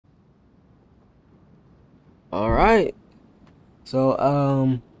All right.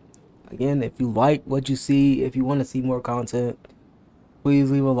 So, again, if you like what you see, if you want to see more content, please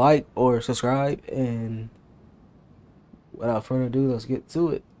leave a like or subscribe. And without further ado, let's get to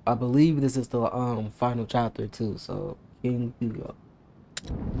it. I believe this is the final chapter too. So, King Hugo.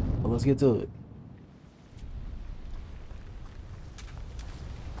 So let's get to it.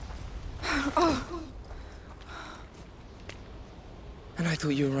 And I thought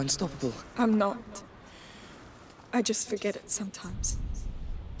you were unstoppable. I'm not. I just forget it sometimes.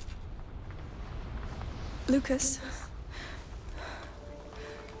 Lucas,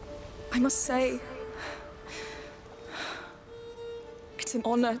 I must say, it's an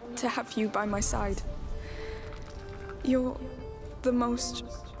honor to have you by my side. You're the most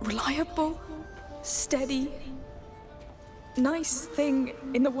reliable, steady, nice thing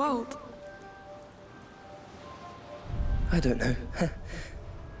in the world. I don't know.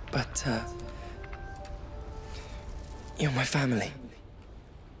 But, you're my family.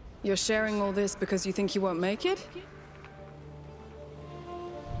 You're sharing all this because you think you won't make it?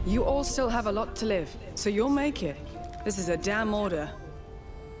 You all still have a lot to live, so you'll make it. This is a damn order.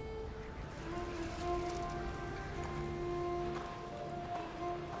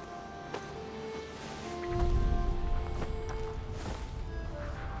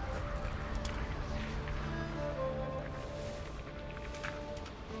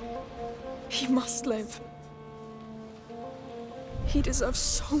 He must live. He deserves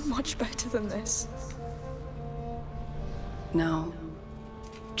so much better than this. Now,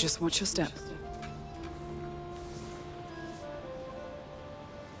 just watch your step.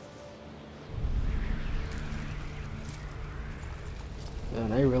 Man,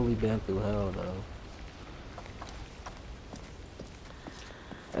 they really been through hell though.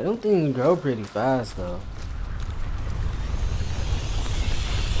 I don't think you grow pretty fast though.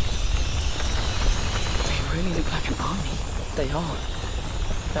 They really look like an army. They are.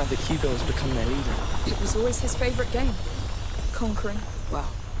 Now that Hugo has become their leader. It was always his favorite game. Conquering. Well,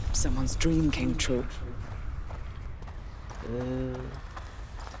 someone's dream came true.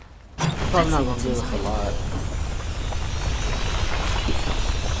 Probably not gonna give us a lot.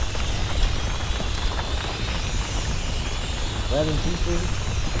 11 pieces.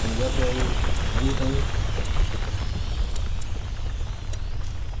 Can you upgrade anything?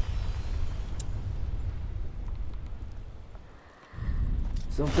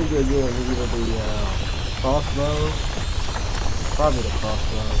 So I'm thinking of doing either the crossbow, probably the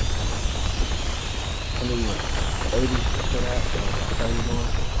crossbow. I mean, 30 for that, so 30 more.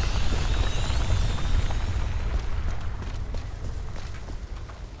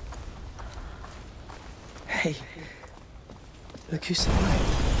 Hey, look who survived.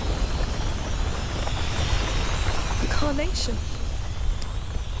 A carnation.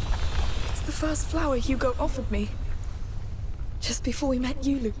 It's the first flower Hugo offered me. Just before we met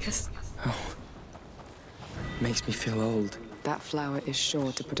you, Lucas. Oh, makes me feel old. That flower is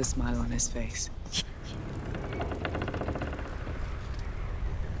sure to put a smile on his face.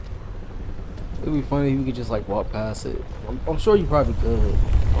 It'd be funny if you could just like walk past it. I'm sure you probably could.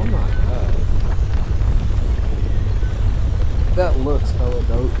 Oh my god. That looks hella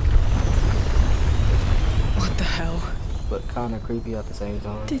dope. What the hell? But kinda creepy at the same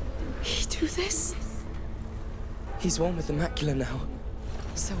time. Did he do this? He's one with the macula now.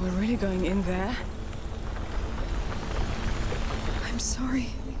 So we're really going in there? I'm sorry.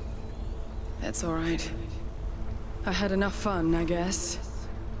 That's all right. I had enough fun, I guess.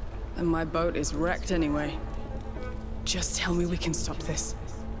 And my boat is wrecked anyway. Just tell me we can stop this.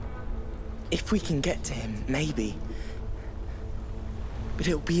 If we can get to him, maybe. But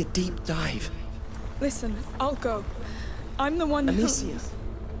it'll be a deep dive. Listen, I'll go. I'm the one who... Amicia.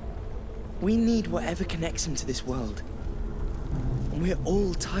 We need whatever connects him to this world. And we're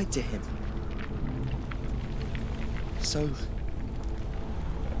all tied to him. So...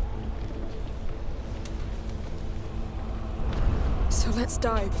 So let's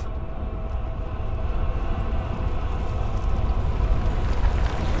dive.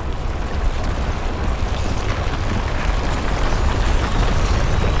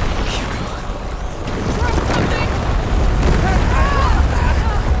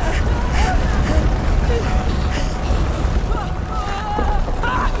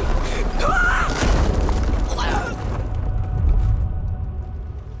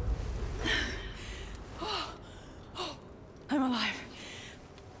 I'm alive.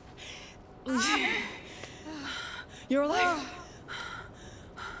 You're alive?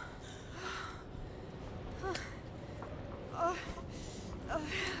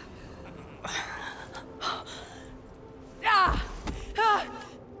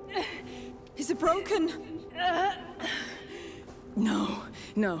 Is it broken? No,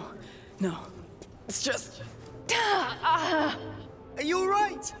 no, no. It's just... Are you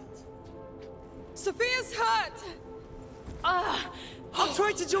alright? Sophia's hurt! I'll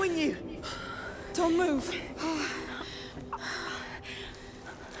try to join you. Don't move.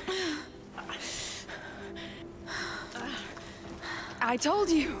 I told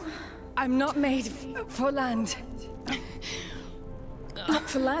you, I'm not made for land. Not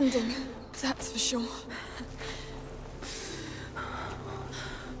for landing, that's for sure.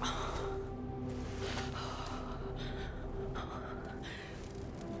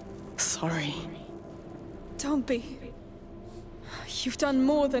 Sorry. Don't be. You've done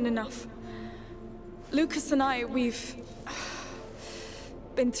more than enough. Lucas and I, we've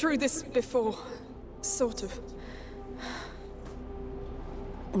been through this before, sort of.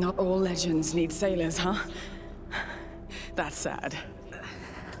 Not all legends need sailors, huh? That's sad.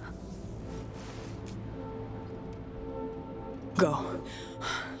 Go.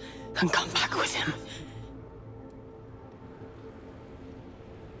 And come back with him.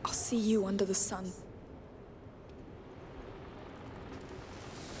 I'll see you under the sun.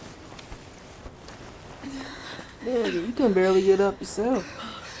 Man, you can barely get up yourself.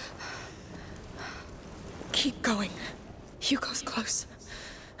 Keep going. Hugo's close.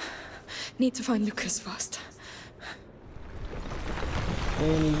 Need to find Lucas first.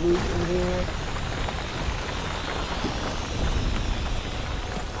 Any loot in here?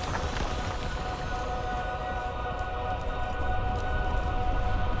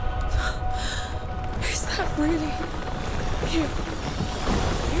 Is that really you?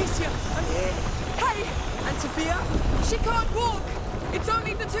 Amicia, I'm here. Hey! And Sophia? She can't walk! It's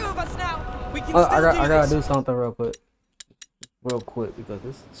only the two of us now! We can Oh, still I gotta this. do something real quick. Real quick, because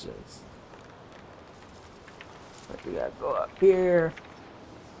this is just... Like, we gotta go up here.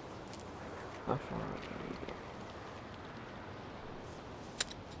 How far can we go?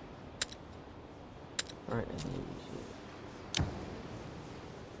 Alright, and then we should...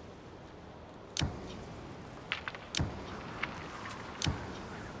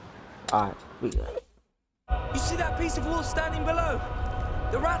 Alright, we got it. You see that piece of wall standing below?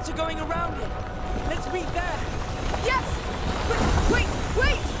 The rats are going around it. Let's meet there. Yes! But wait!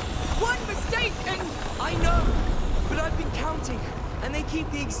 One mistake and... I know, but I've been counting, and they keep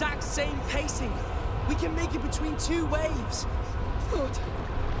the exact same pacing. We can make it between two waves. Good.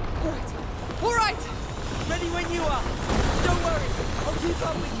 All right! Ready when you are. Don't worry, I'll keep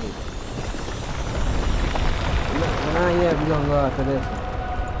up with you. Not yet, we're gonna go after this one.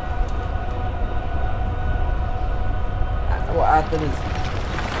 Well, after this.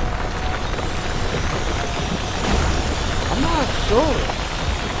 I'm not sure.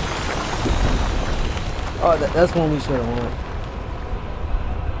 Oh, that's one we should have won.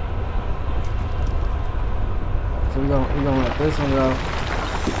 So we're gonna let this one go.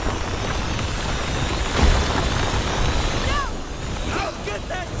 No! Oh,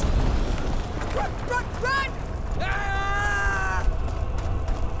 goodness! Run! Ah!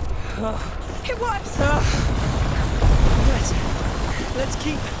 It works! Let's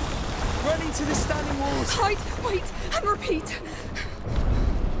keep running to the standing walls. Hide, wait, and repeat.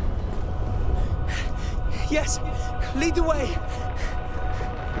 Yes, lead the way.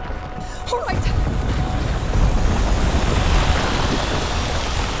 All right.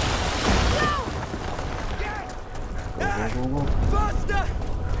 Go. Faster!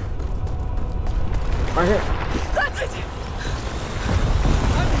 Right here. That's it.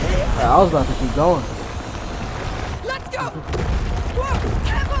 I'm here! I was about to keep going. Let's go. Whoa,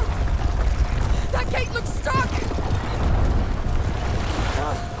 careful! That gate looks stuck.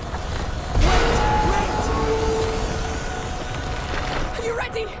 Are you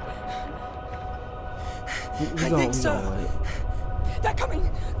ready? I think so. They're coming.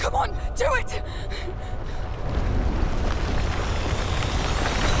 Come on, do it.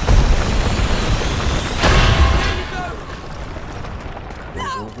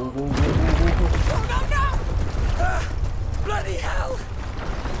 No! Go. No! Bloody hell!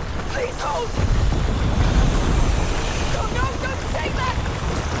 Please hold! No, don't say that!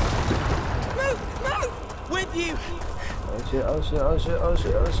 Move! With you! Oh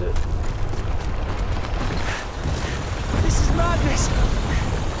shit. This is madness!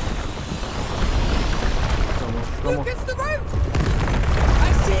 Come on. Lucas, the rope! I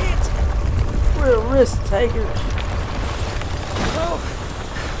see it! We're a risk taker. Oh!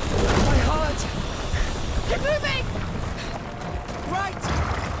 My heart! Keep moving! Right!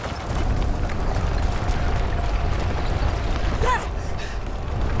 There!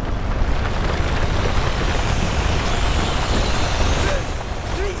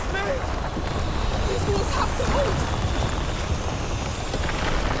 Please move! These walls have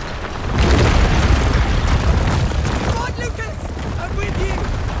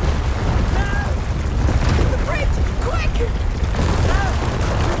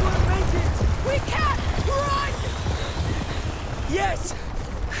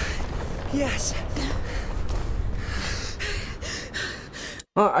Yes.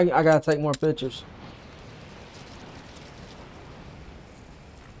 Oh, I gotta take more pictures.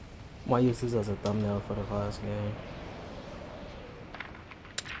 Might use this as a thumbnail for the class game.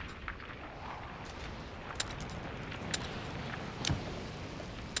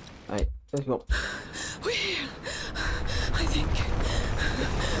 Alright, let's go. We're here. I think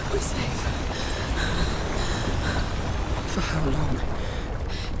we're safe. For how long?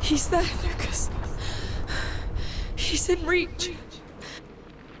 He's there, Lucas. He's in reach.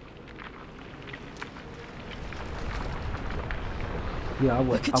 Yeah, I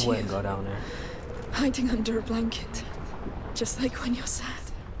wouldn't go down there. Hiding under a blanket. Just like when you're sad.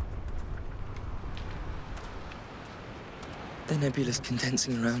 The nebula's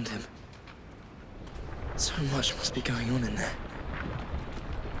condensing around him. So much must be going on in there.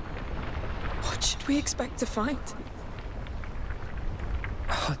 What should we expect to find?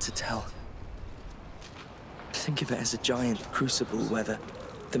 Hard to tell. Think of it as a giant crucible where the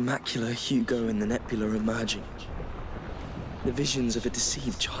macula, Hugo, and the nebula are merging. The visions of a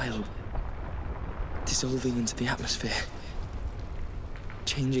deceived child dissolving into the atmosphere,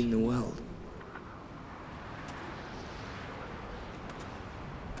 changing the world.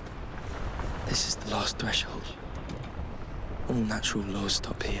 This is the last threshold. All natural laws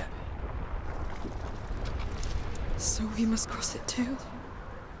stop here. So we must cross it too?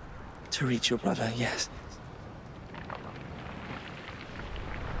 To reach your brother, yes.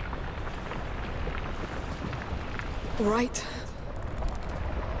 All right.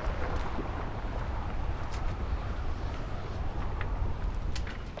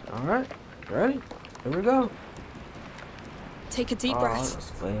 Alright, ready? Here we go. Take a deep breath.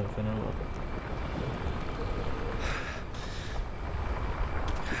 Just playing for now.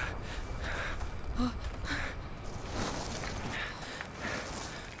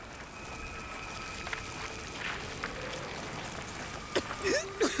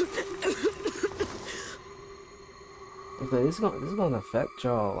 This is gonna affect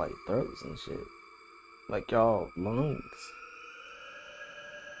y'all like throats and shit, like y'all lungs.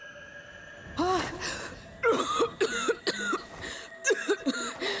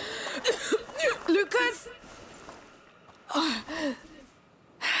 Lucas!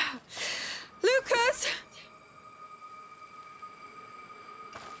 Lucas!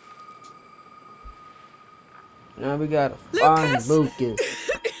 Now we gotta find Lucas.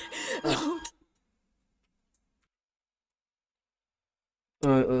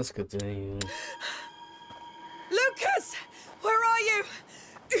 Alright, let's continue. Lucas! Where are you?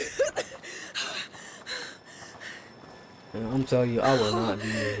 And I'm telling you, I will not be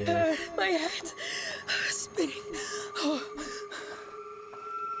here. My head spinning. Oh.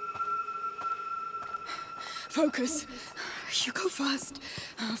 Focus. You go first.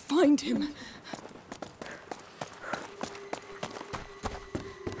 Find him.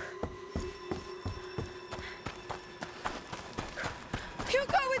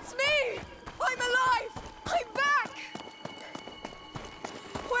 Hugo, it's me! I'm alive! I'm back!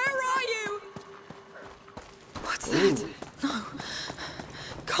 Where are you? What's that? No.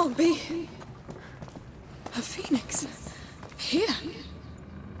 Can't be. A phoenix. Here.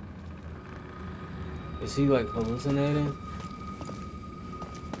 Is he like hallucinating?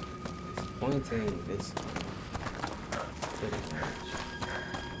 It's pointing this pretty much.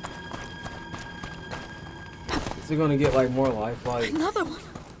 Is he gonna get like more lifelike? Another one.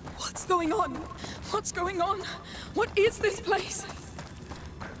 What's going on? What's going on? What is this place?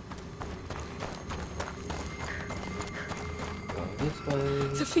 Go this way.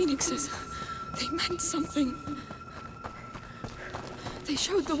 The phoenixes. They meant something. They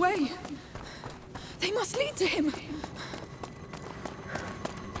showed the way. They must lead to him.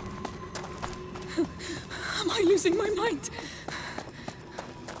 Am I losing my mind?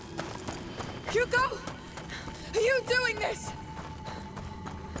 Hugo! Are you doing this?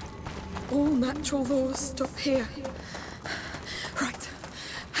 All natural laws stop here. Right.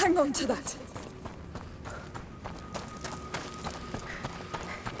 Hang on to that.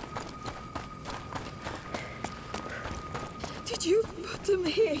 Did you put them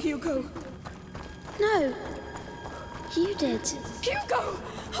here, Hugo? No. You did. Hugo!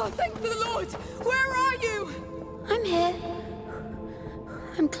 Oh, thank the Lord! Where are you? I'm here.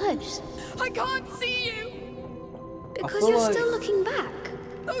 I'm close. I can't see you! Because you're like- still looking back.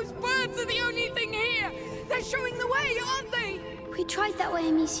 Those birds are the only thing here! They're showing the way, aren't they? We tried that way,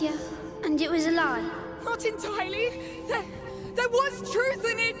 Amicia, and it was a lie. Not entirely. There was truth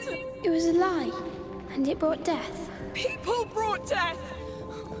in it! It was a lie, and it brought death. People brought death!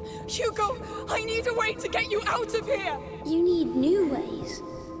 Hugo, I need a way to get you out of here! You need new ways.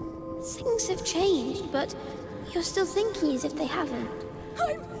 Things have changed, but you're still thinking as if they haven't.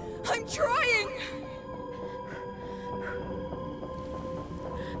 I'm trying!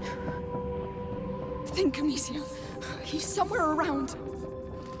 Think, Amicia. He's somewhere around.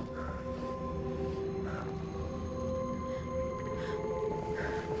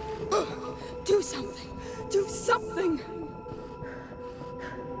 Do something! Do something!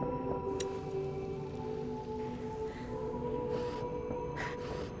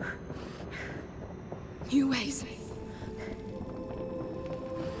 New ways.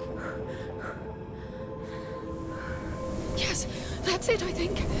 Yes, that's it, I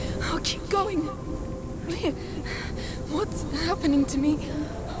think. I'll keep going. What's happening to me?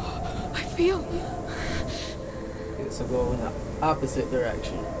 I feel... Okay, so go in the opposite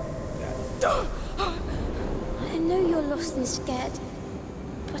direction. I know you're lost and scared,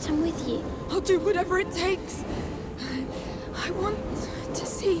 but I'm with you. I'll do whatever it takes. I want to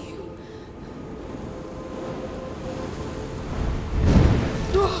see you.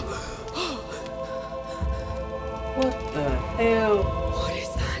 What the hell? What is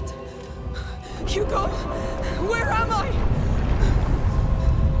that? Hugo, where am I?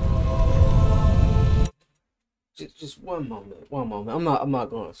 Just one moment. I'm not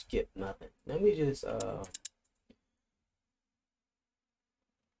gonna skip nothing. Let me just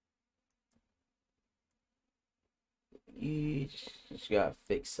you just gotta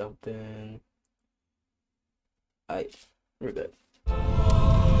fix something. Alright, we're good.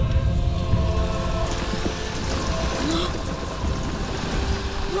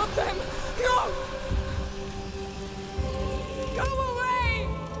 Not them! No! Go away!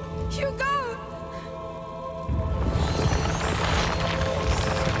 Hugo!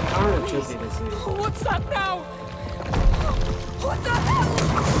 I don't know what this is. What's that now? What the hell?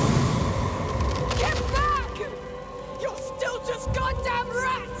 Get back! You're still just goddamn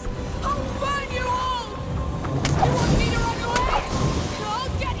rats! I'll burn you all! You want me to run away?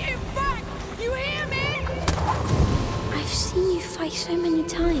 I'll get you back! You hear me? I've seen you fight so many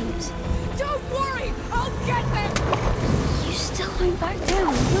times. Don't worry! I'll get them! You still won't back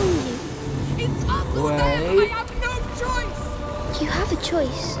down, will you? It's us or them! I have no choice! You have a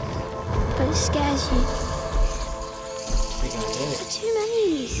choice, but it scares you. Think I did There it. are too many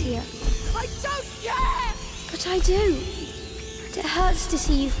Amicia. I don't care! But I do. And it hurts to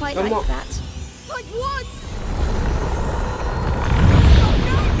see you fight Come like on. that. Like what?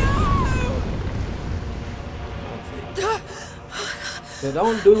 No! So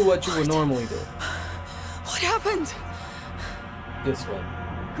don't do what you would normally do. What happened? This way.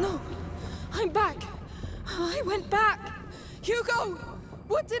 No, I'm back. I went back. Hugo,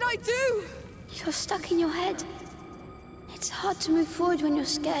 what did I do? You're stuck in your head. It's hard to move forward when you're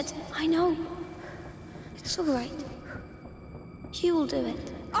scared. I know. It's all right. You will do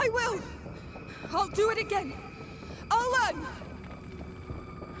it. I will. I'll do it again. I'll learn.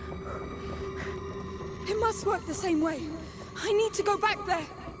 It must work the same way. I need to go back there.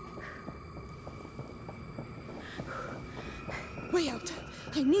 Way out.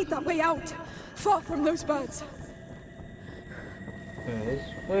 I need that way out. Far from those birds. This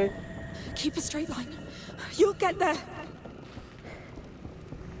way. Keep a straight line. You'll get there.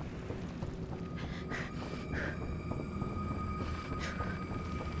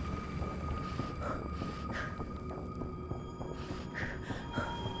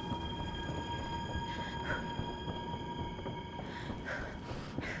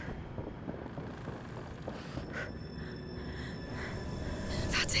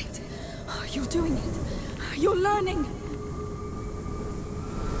 That's it. You're doing it. You're learning.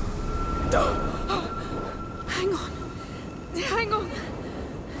 Hang on. Hang on.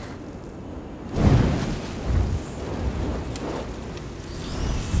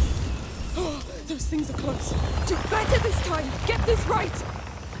 Oh, those things are close. Do better this time. Get this right.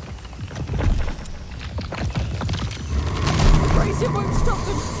 Brazier won't stop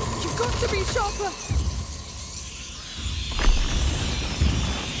them. You've got to be sharper.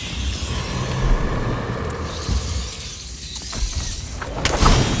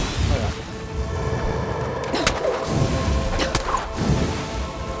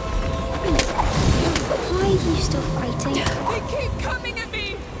 Why are you still fighting? They keep coming at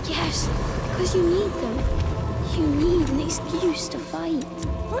me. Yes, because you need them. You need an excuse to fight.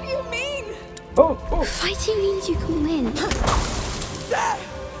 What do you mean? Oh. Fighting means you can win. There!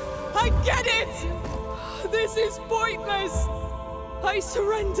 I get it! This is pointless! I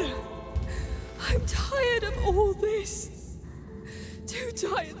surrender. I'm tired of all this. Too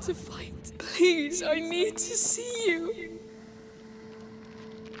tired to fight. Please, I need to see you.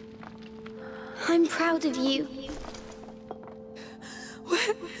 I'm proud of you.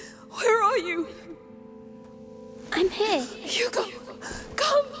 Where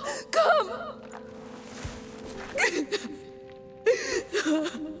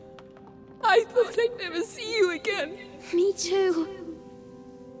I thought I'd never see you again. Me too.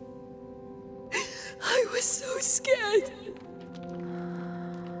 I was so scared.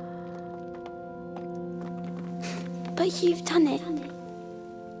 But you've done it.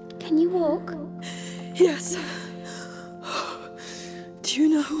 Can you walk? Yes. Do you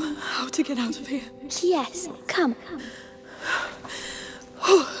know how to get out of here? Yes, come.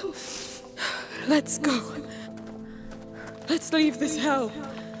 Let's go. Let's leave this hell.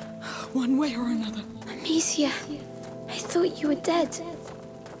 One way or another. Amicia, I thought you were dead.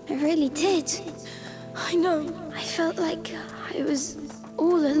 I really did. I know. I felt like I was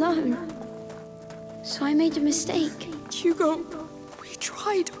all alone. So I made a mistake. Hugo, we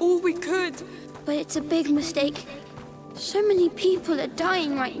tried all we could. But it's a big mistake. So many people are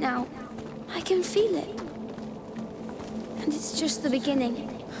dying right now. I can feel it. And it's just the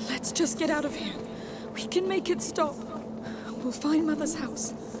beginning. Let's just get out of here. We can make it stop. We'll find Mother's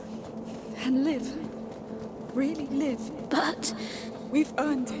house. And live. Really live. But We've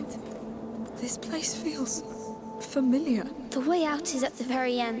earned it. This place feels familiar. the way out is at the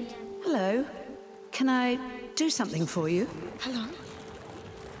very end. Hello. Can I do something for you? Hello?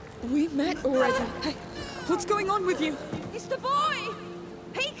 We met already. Hey, what's going on with you? It's the boy!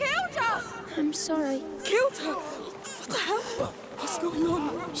 He killed her! I'm sorry. Killed her? What the hell? What's going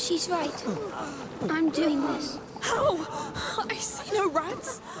on? She's right. I'm doing this. How? I see no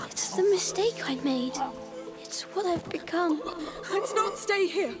rats. It's the mistake I made. It's what I've become. Let's not stay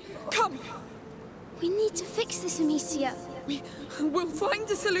here. Come. We need to fix this, Amicia. We'll find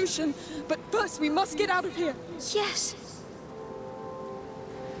a solution, but first we must get out of here. Yes.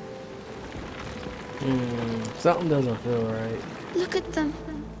 Something doesn't feel right. Look at them.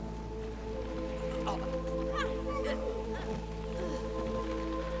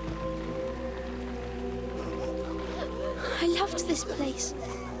 I loved this place.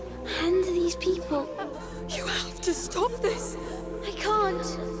 And these people. You have to stop this. I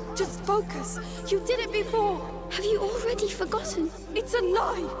can't. Just focus. You did it before. Have you already forgotten? It's a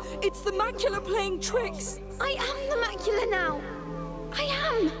lie. It's the macula playing tricks. I am the macula now. I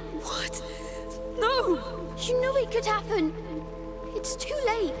am. What? No. You knew it could happen. It's too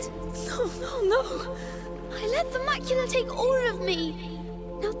late. No. I let the macula take all of me.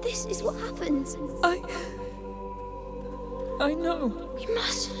 Now this is what happens. I know. We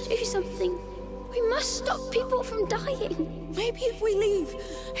must do something. We must stop people from dying. Maybe if we leave,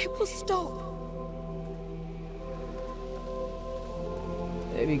 it will stop.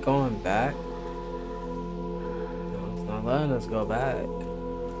 Maybe going back? No, it's not letting us go back.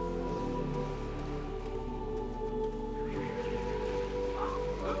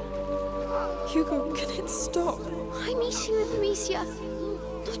 Hugo, can it stop? I'm eating with Amicia.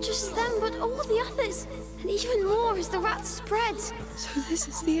 Not just them, but all the others. And even more as the rats spread. So this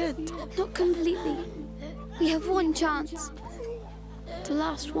is the end. Not completely. We have one chance. The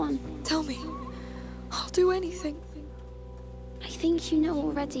last one. Tell me. I'll do anything. I think you know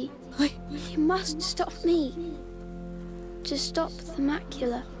already. You must stop me. To stop the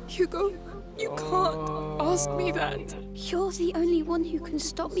macula. Hugo, you can't ask me that. You're the only one who can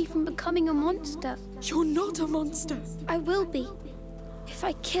stop me from becoming a monster. You're not a monster. I will be. If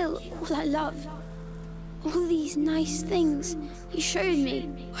I kill all I love. All these nice things you showed me.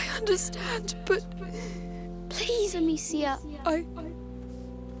 I understand, but Please, Amicia.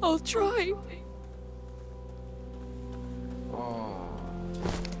 I'll try.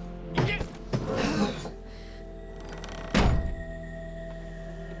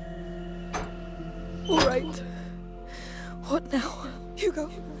 All right. What now? Hugo,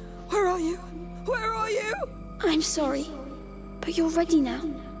 where are you? Where are you? I'm sorry, but you're ready now.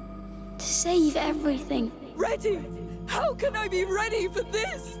 To save everything. Ready? How can I be ready for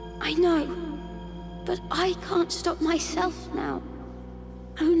this? I know, but I can't stop myself now.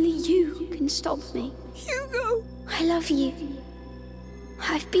 Only you can stop me. Hugo! I love you.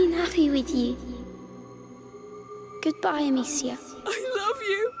 I've been happy with you. Goodbye, Amicia. I love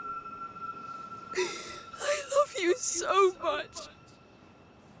you. I love you so much.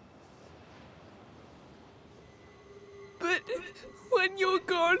 But when you're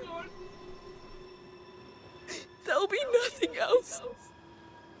gone, there'll be nothing else.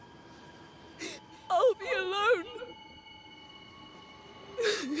 I'll be alone.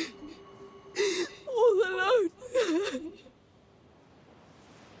 All alone.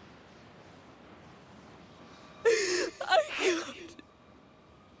 I can't.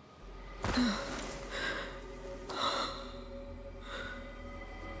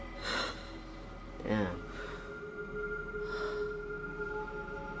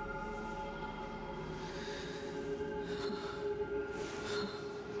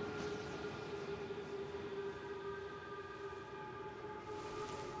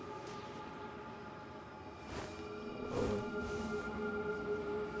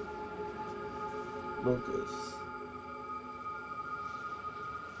 focus.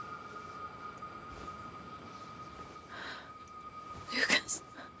 Lucas.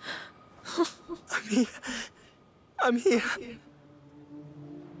 I'm here. I'm here.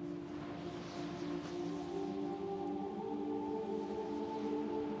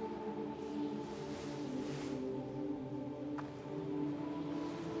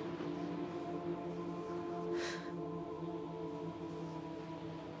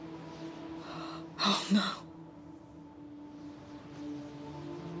 Oh no.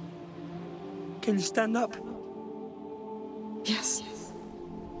 Can you stand up? Yes.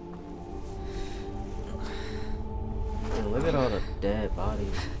 Man, look at all the dead bodies.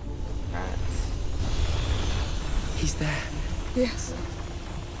 Rats. He's there. Yes.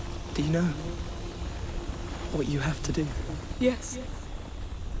 Do you know what you have to do? Yes.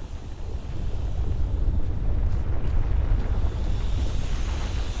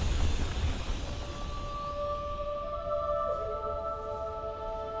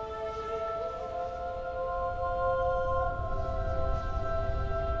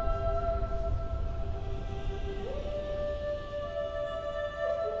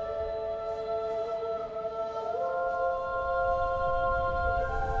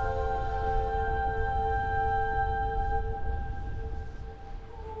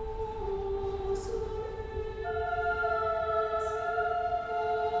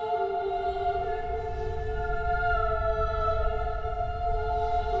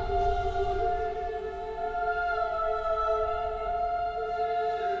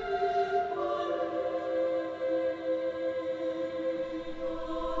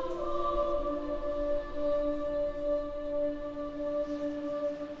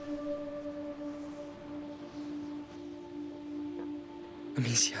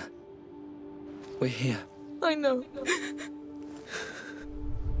 Amicia, we're here. I know.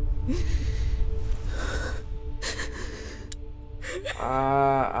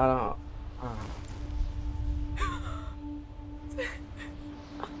 I don't.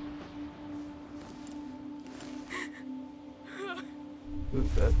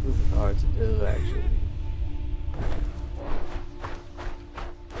 This is hard to do, actually.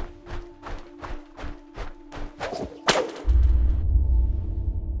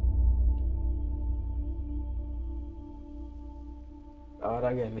 Oh,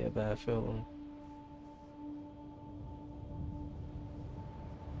 that gave me a bad feeling.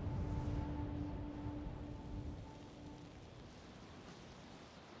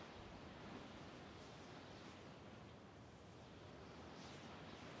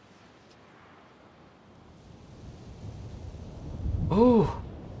 Ooh,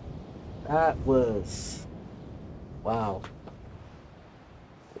 that was wow.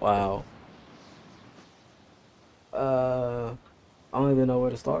 Wow. I don't even know where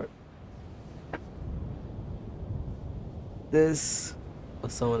to start. This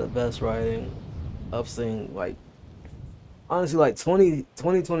was some of the best writing I've seen. Like, honestly, like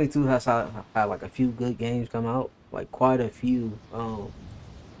 2022 has had like a few good games come out. Like quite a few AAA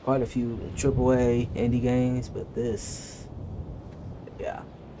indie games, but this, yeah,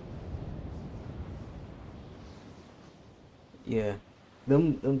 yeah,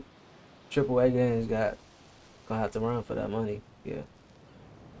 them AAA games gonna have to run for that money. Yeah,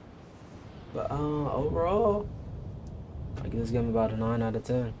 but overall, I guess give me about a 9 out of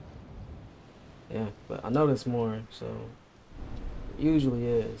 10. Yeah, but I know there's more, so it usually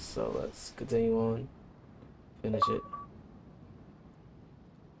is. So let's continue on, finish it.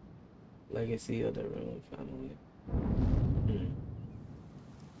 Legacy of the Ruined Family.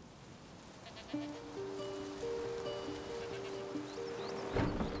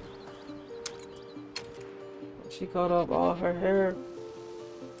 She cut off all her hair.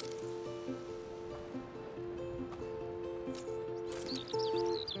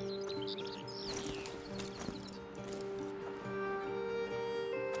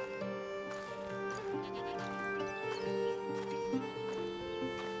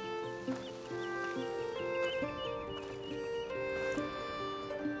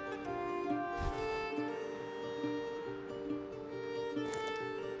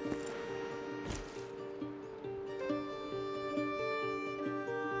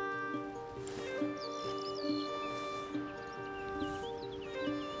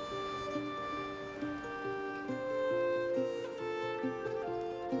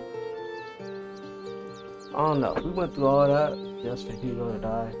 I don't know. We went through all that just for Hugo to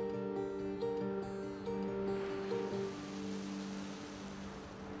die.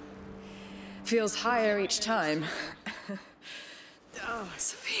 Feels higher each time. Oh,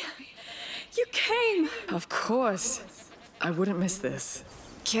 Sophia, you came. Of course. I wouldn't miss this.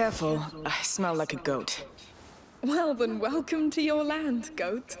 Careful, I smell like a goat. Well, then welcome to your land,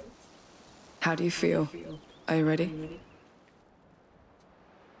 goat. How do you feel? Are you ready?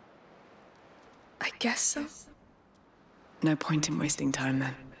 I guess so. No point in wasting time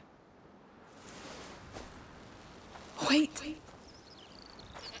then. Wait.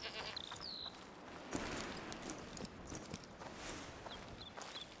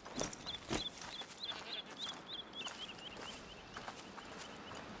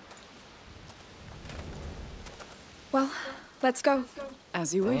 Well, let's go.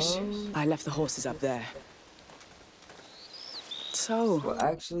 As you wish. I left the horses up there. So, Well,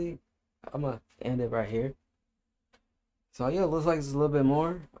 actually, I'm gonna end it right here. So yeah, it looks like it's a little bit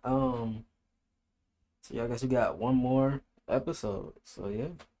more. So yeah, I guess we got one more episode. So yeah.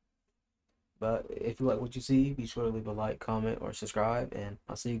 But if you like what you see, be sure to leave a like, comment, or subscribe, and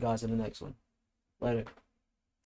I'll see you guys in the next one. Later.